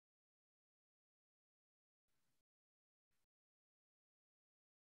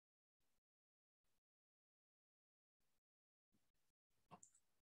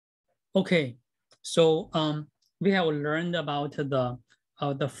Okay, so we have learned about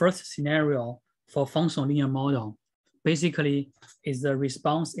the first scenario for functional linear model. Basically, is the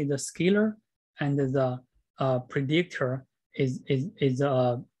response is a scalar, and the predictor is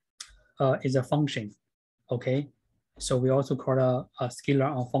a function. Okay, so we also call a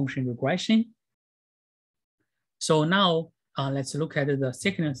scalar on function regression. So now let's look at the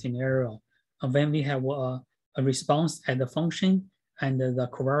second scenario when we have a response as a function and the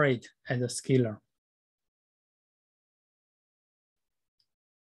covariate as a scalar.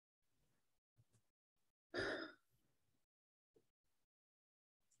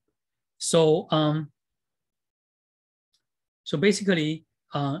 So so basically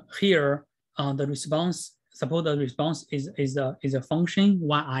here the response, suppose the response is a function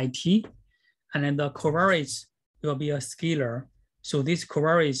yit, and then the covariates will be a scalar. So these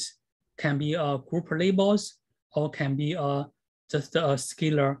covariates can be group labels or can be just a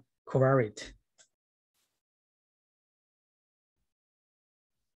scalar covariate.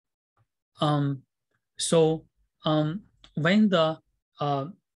 When the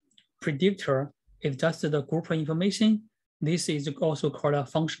predictor is just the group information, this is also called a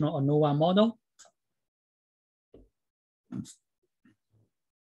functional ANOVA model.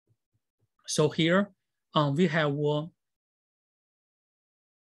 So here we have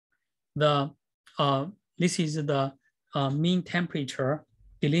this is the mean temperature,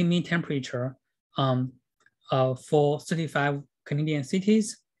 daily mean temperature for 35 Canadian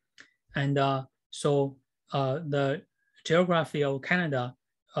cities. And so the geography of Canada,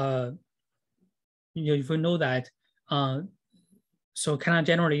 if you know that, so Canada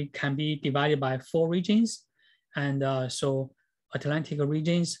generally can be divided by 4 regions. And so Atlantic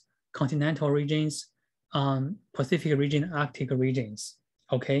regions, continental regions, Pacific region, Arctic regions.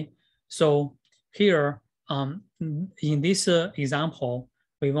 Okay, so here in this example,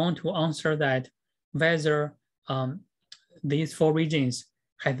 we want to answer that whether these 4 regions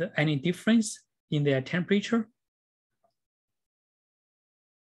have any difference in their temperature.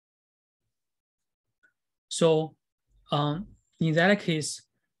 So in that case,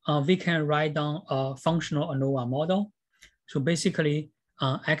 we can write down a functional ANOVA model. So basically,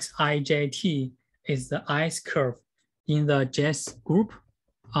 xijt is the ice curve in the JS group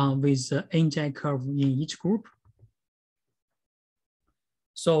with the nj curve in each group.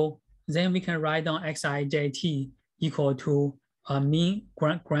 So then we can write down xijt equal to a mean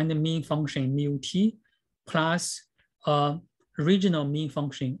grand mean function mu t plus a regional mean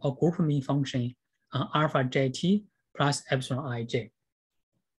function or group mean function alpha jt plus epsilon ij.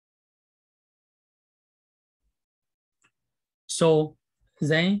 So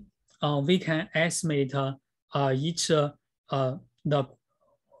then we can estimate each the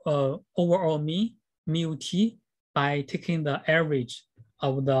overall mean mu t by taking the average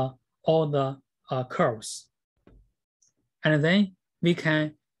of all the curves, and then we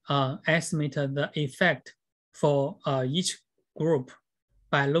can estimate the effect for each group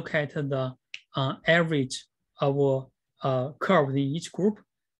by looking at the average of curves in each group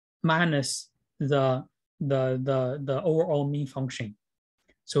minus the overall mean function.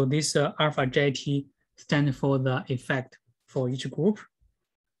 So this alpha jt stands for the effect for each group.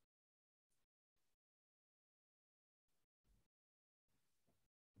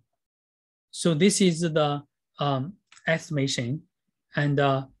 So this is the estimation, and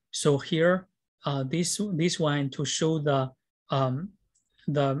so here this one to show the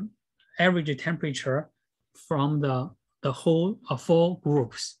average temperature from the whole 4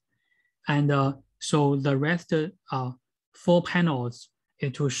 groups, and so the rest 4 panels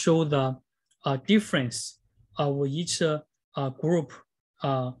is to show the difference of each group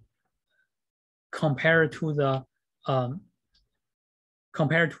compared to the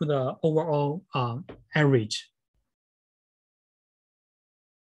overall average.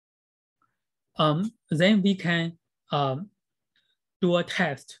 Then we can do a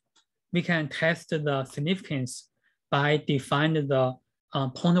test. We can test the significance by defining the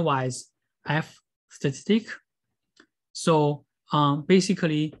pointwise F statistic. So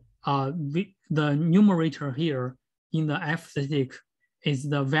basically, the numerator here in the F statistic is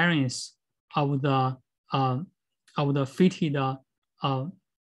the variance of the fitted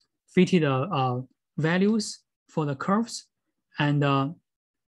values for the curves, and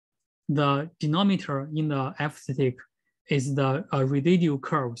the denominator in the F statistic is the residual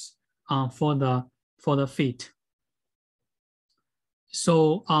curves for the fit.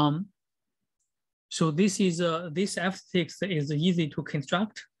 So so this F statistic is easy to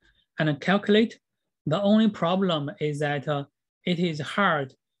construct and calculate. The only problem is that it is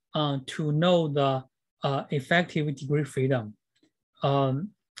hard to know the effective degree freedom.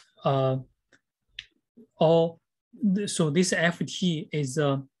 so this FT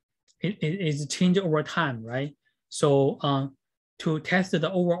is changed over time, right? So to test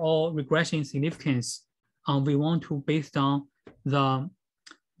the overall regression significance, we want to based on the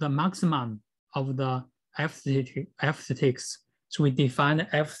maximum of the F statistics. So we define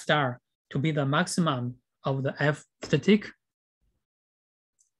F star to be the maximum of the F static.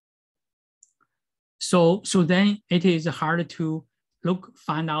 So then it is hard to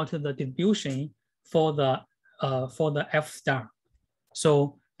find out the distribution for the F star.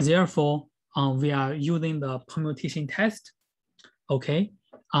 So therefore, we are using the permutation test. Okay.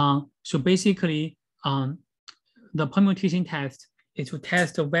 So basically, the permutation test is to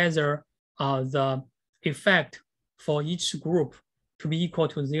test whether the effect for each group to be equal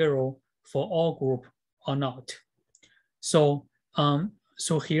to 0 for all group or not. So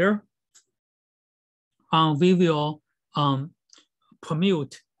so here we will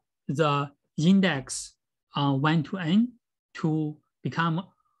permute the index 1 to n to become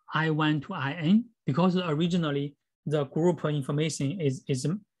I1 to In, because originally the group information is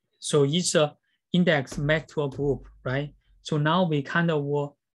so each index match to a group, right? So now we kind of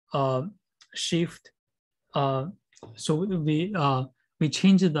will shift. So we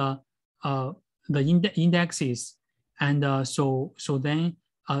change the indexes, and so then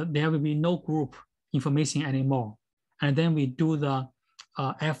there will be no group information anymore. And then we do the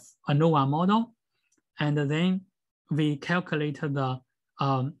F ANOVA model, and then we calculate the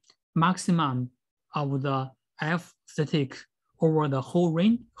maximum of the F static over the whole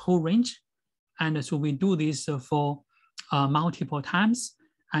range. And so we do this for multiple times,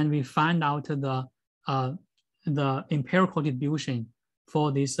 and we find out the empirical distribution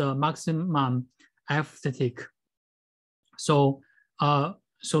for this maximum F static. So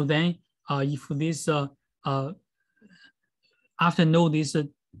so then if this after know this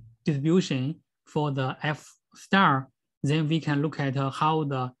distribution for the F star, then we can look at how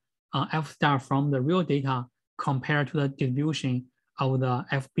the F star from the real data compared to the distribution of the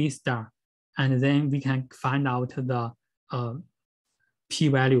FB star. And then we can find out the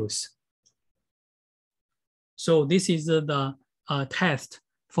p-values. So this is the test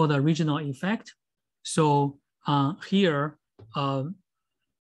for the regional effect. So here,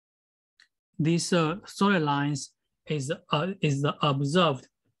 this solid lines is the observed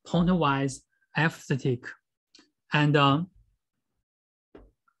pointwise F static. And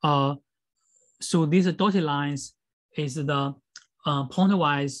so these dotted lines is the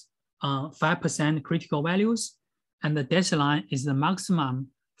pointwise 5% critical values, and the dashed line is the maximum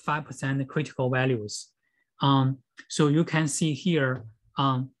 5% critical values. So you can see here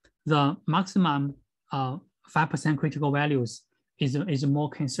the maximum 5% critical values is more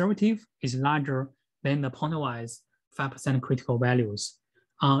conservative, is larger than the pointwise 5% critical values.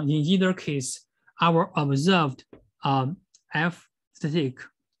 In either case, our observed F static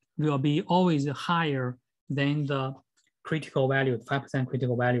will be always higher than the critical value, 5%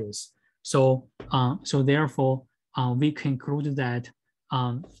 critical values. So so therefore, we conclude that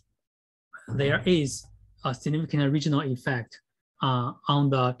there is a significant regional effect on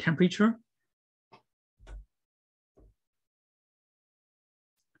the temperature.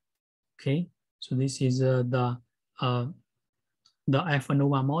 Okay, so this is the F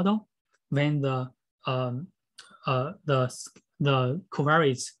ANOVA model when the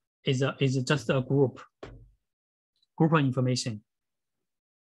covariates is just a group of information.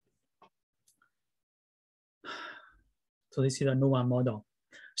 So this is the ANOVA model.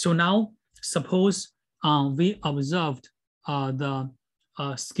 So now suppose we observed the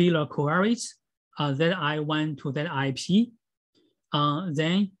scalar covariates ZI1 to ZIP.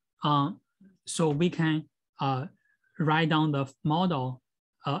 Then so we can write down the model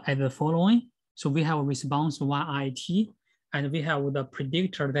as the following. So we have a response YIT, and we have the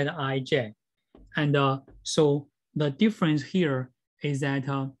predictor ZIJ. And so the difference here is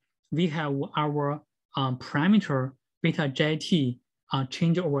that we have our parameter beta JT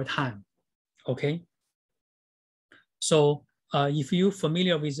change over time. Okay. So if you're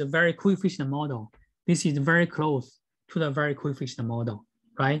familiar with the very coefficient model, this is very close to the very coefficient model,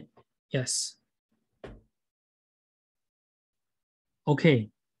 right? Yes. Okay.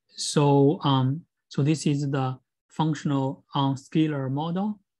 So so this is the Function-on-Scalar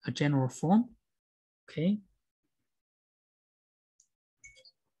model, a general form. Okay.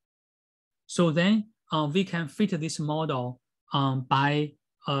 So then we can fit this model by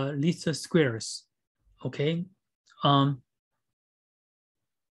least squares. Okay.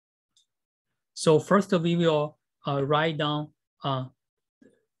 So first we will write down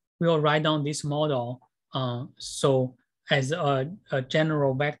this model. So as a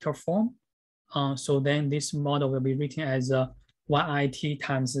general vector form. So then this model will be written as yit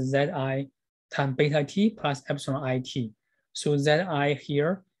times zi times beta t plus epsilon it. So zi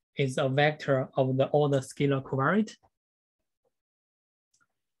here is a vector of all the scalar covariate.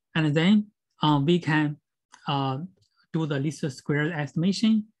 And then we can do the least square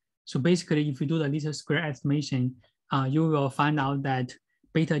estimation. So basically, if you do the least square estimation, you will find out that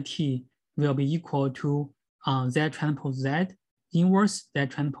beta t will be equal to z transpose z inverse z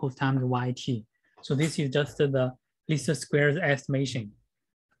transpose times yt. So this is just the least squares estimation.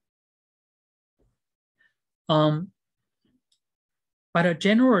 But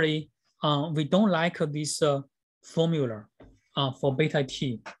generally, we don't like this formula for beta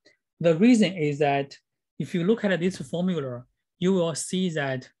t. The reason is that if you look at this formula, you will see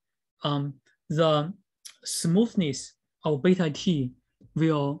that the smoothness of beta t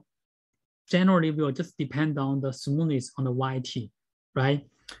will generally just depend on the smoothness on the yt, right?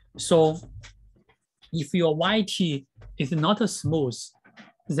 So if your yt is not smooth,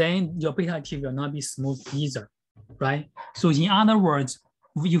 then your beta t will not be smooth either, right? So in other words,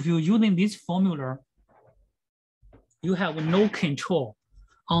 if you're using this formula, you have no control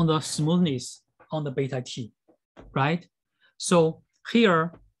on the smoothness on the beta t, right? So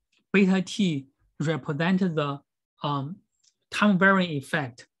here, beta t represents the time varying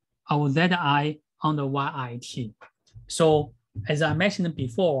effect of zi on the yit. So as I mentioned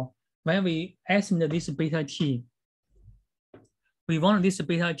before, when we estimate this beta t, we want this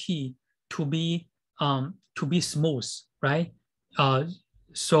beta t to be smooth, right?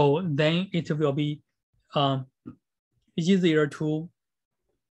 So then it will be easier to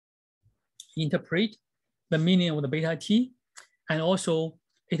interpret the meaning of the beta t, and also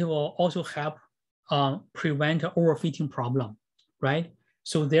it will also help prevent overfitting problem, right?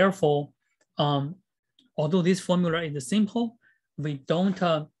 So therefore, although this formula is simple, we don't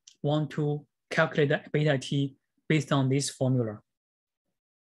want to calculate the beta t based on this formula.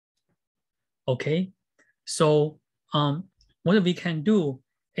 Okay, so what we can do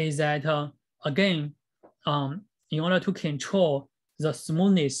is that again, in order to control the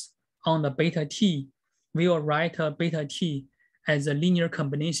smoothness on the beta t, we will write beta t as a linear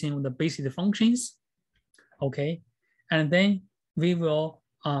combination of the basis functions. Okay, and then we will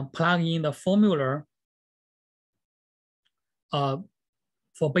plug in the formula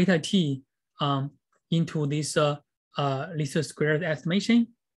for beta t into this least squares estimation.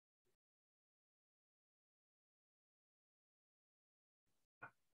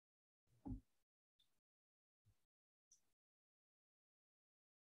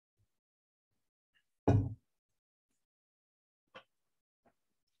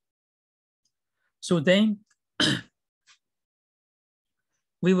 So then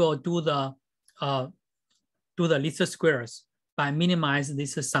we will do the least squares by minimize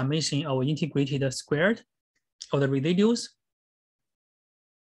this summation of integrated squared of the residuals.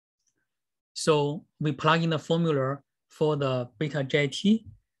 So we plug in the formula for the beta jt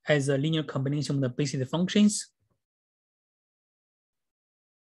as a linear combination of the basis functions.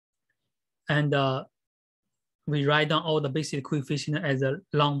 And we write down all the basic coefficients as a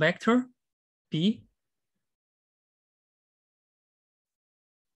long vector B.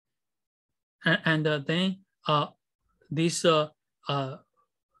 And then this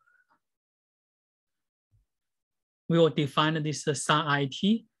we will define this sin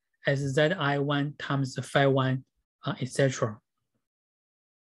it as zi1 times phi1, etc.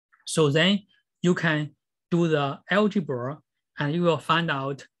 So then you can do the algebra and you will find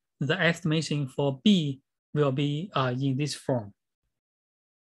out the estimation for B will be in this form.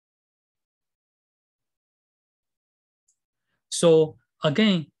 So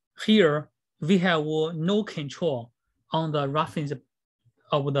again, here we have no control on the roughness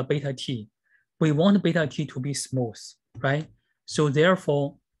of the beta t. We want beta t to be smooth, right? So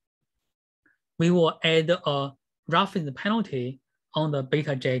therefore, we will add a roughness penalty on the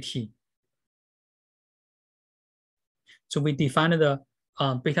beta jt. So we define the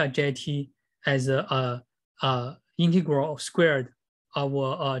beta jt as a integral squared of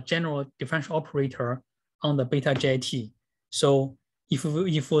a general differential operator on the beta jt. So if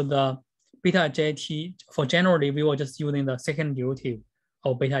the beta jt, for generally, we were just using the second derivative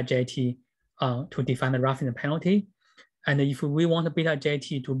of beta jt to define the roughness penalty. And if we want the beta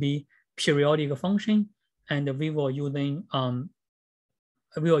jt to be periodic function, and we were using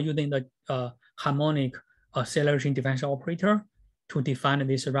the harmonic acceleration differential operator to define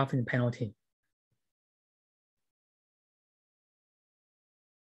this roughness penalty.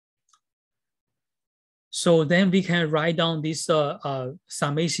 So then we can write down this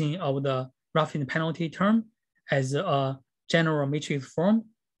summation of the roughness penalty term as a general matrix form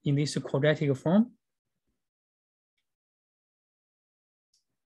in this quadratic form.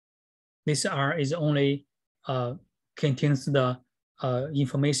 This R is only contains the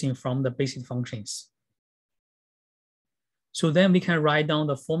information from the basic functions. So then we can write down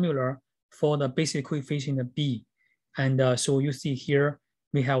the formula for the basic coefficient B. And so you see here,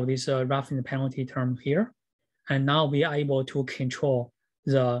 we have this roughness penalty term here. And now we are able to control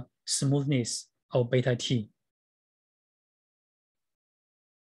the smoothness of beta T.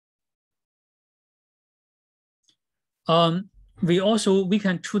 We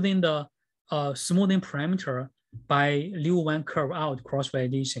can choose in the smoothing parameter by Liu one curve out cross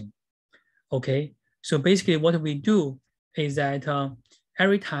validation. Okay, so basically what we do is that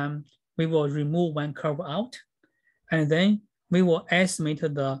every time we will remove one curve out, and then we will estimate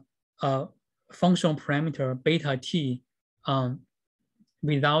the function parameter beta T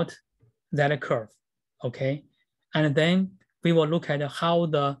without that curve. Okay, and then we will look at how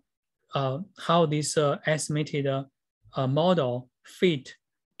the how this estimated model fit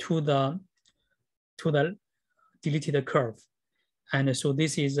to the deleted curve. And so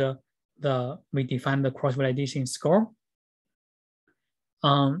this is we define the cross-validation score.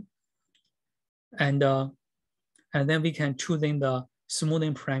 And then we can choose in the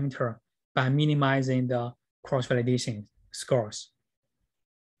smoothing parameter by minimizing the cross-validation scores.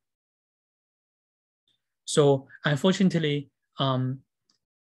 So unfortunately,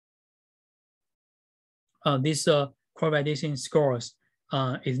 this cross-validation scores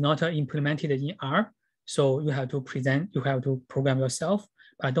is not implemented in R. So you have to program yourself.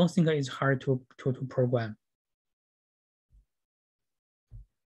 But I don't think it's hard to program.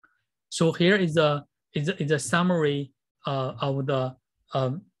 So here is a summary of the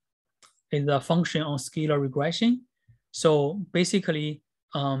function-on-scalar regression. So basically,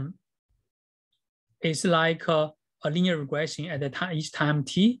 it's like a linear regression at each time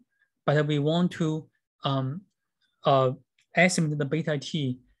t, but we want to estimate the beta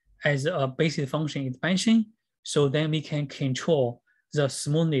t as a basic function expansion. So then we can control the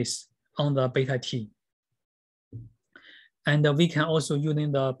smoothness on the beta t. And we can also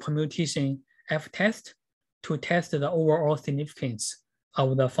using the permutation F test to test the overall significance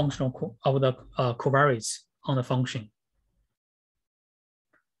of the covariates on the function.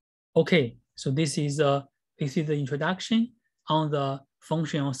 Okay, so this is the introduction on the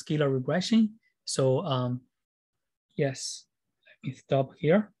function-on-scalar regression. So yes, let me stop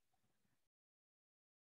here.